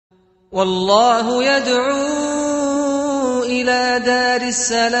والله يدعو إلى دار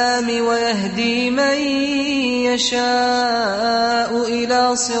السلام ويهدي من يشاء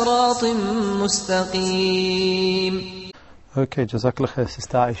إلى صراط مستقيم. Okay, Jazakallah khair,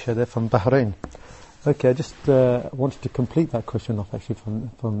 Sister Aisha there from Bahrain. Okay, I just wanted to complete that question off actually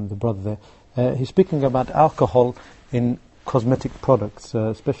from the brother there. He's speaking about alcohol in cosmetic products,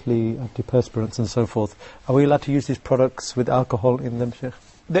 especially antiperspirants and so forth. Are we allowed to use these products with alcohol in them, Sheikh?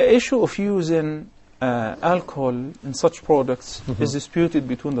 The issue of using alcohol in such products is disputed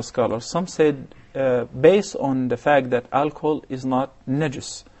between the scholars. Some said, based on the fact that alcohol is not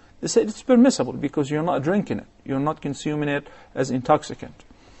najis, they said it's permissible because you're not drinking it, you're not consuming it as intoxicant.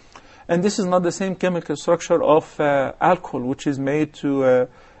 And this is not the same chemical structure of alcohol, which is made to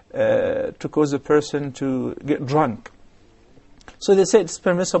cause a person to get drunk. So they say it's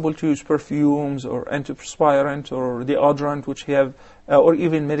permissible to use perfumes or antiperspirant or deodorant which have, or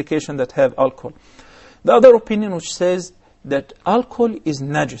even medication that have alcohol. The other opinion which says that alcohol is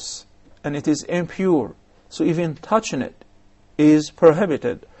najis and it is impure, so even touching it is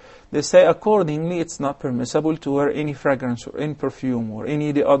prohibited. They say accordingly it's not permissible to wear any fragrance or any perfume or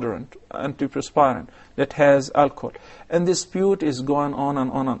any deodorant, antiperspirant that has alcohol. And this dispute is going on and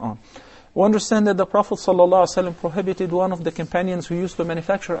on and on. We understand that the Prophet ﷺ prohibited one of the companions who used to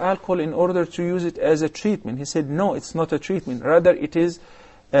manufacture alcohol in order to use it as a treatment. He said, no, it's not a treatment. Rather, it is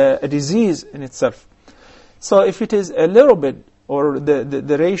a disease in itself. So if it is a little bit, or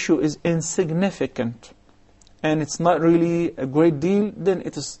the ratio is insignificant, and it's not really a great deal, then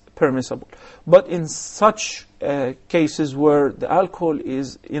it is permissible. But in such cases where the alcohol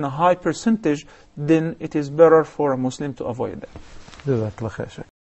is in a high percentage, then it is better for a Muslim to avoid that.